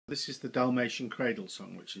This is the Dalmatian Cradle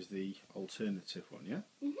song, which is the alternative one, yeah?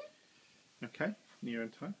 Mm-hmm. Okay, near in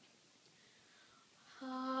time.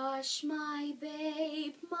 Hush, my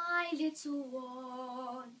babe, my little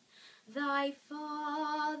one, thy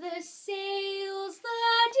father sails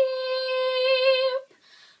the deep,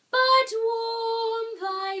 but warm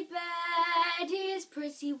thy bed is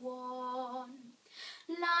pretty warm.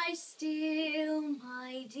 Lie still,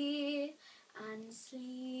 my dear, and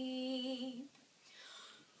sleep.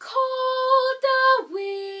 Cold the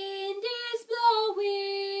wind is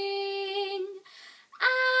blowing,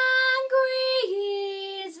 angry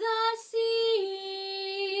is the sea.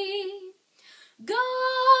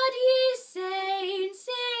 God, ye saints,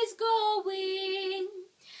 is going,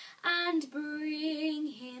 and bring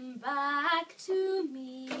him back to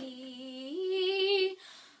me.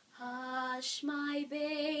 Hush, my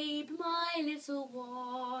babe, my little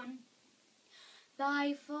one,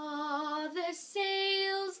 thy father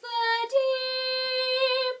sails the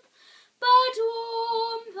deep, but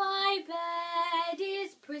warm thy bed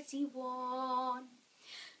is pretty warm.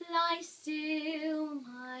 Lie still,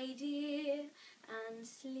 my dear, and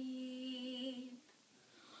sleep.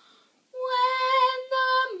 When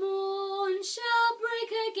the moon shall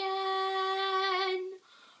break again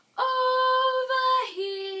over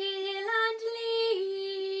hill and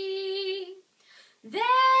lea,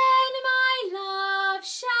 then my love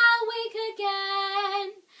shall wake again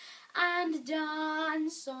and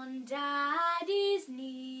dance on Daddy's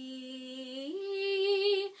knee.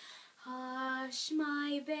 Hush,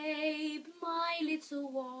 my babe, my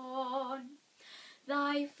little one,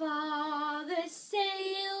 thy father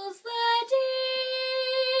sails the deep,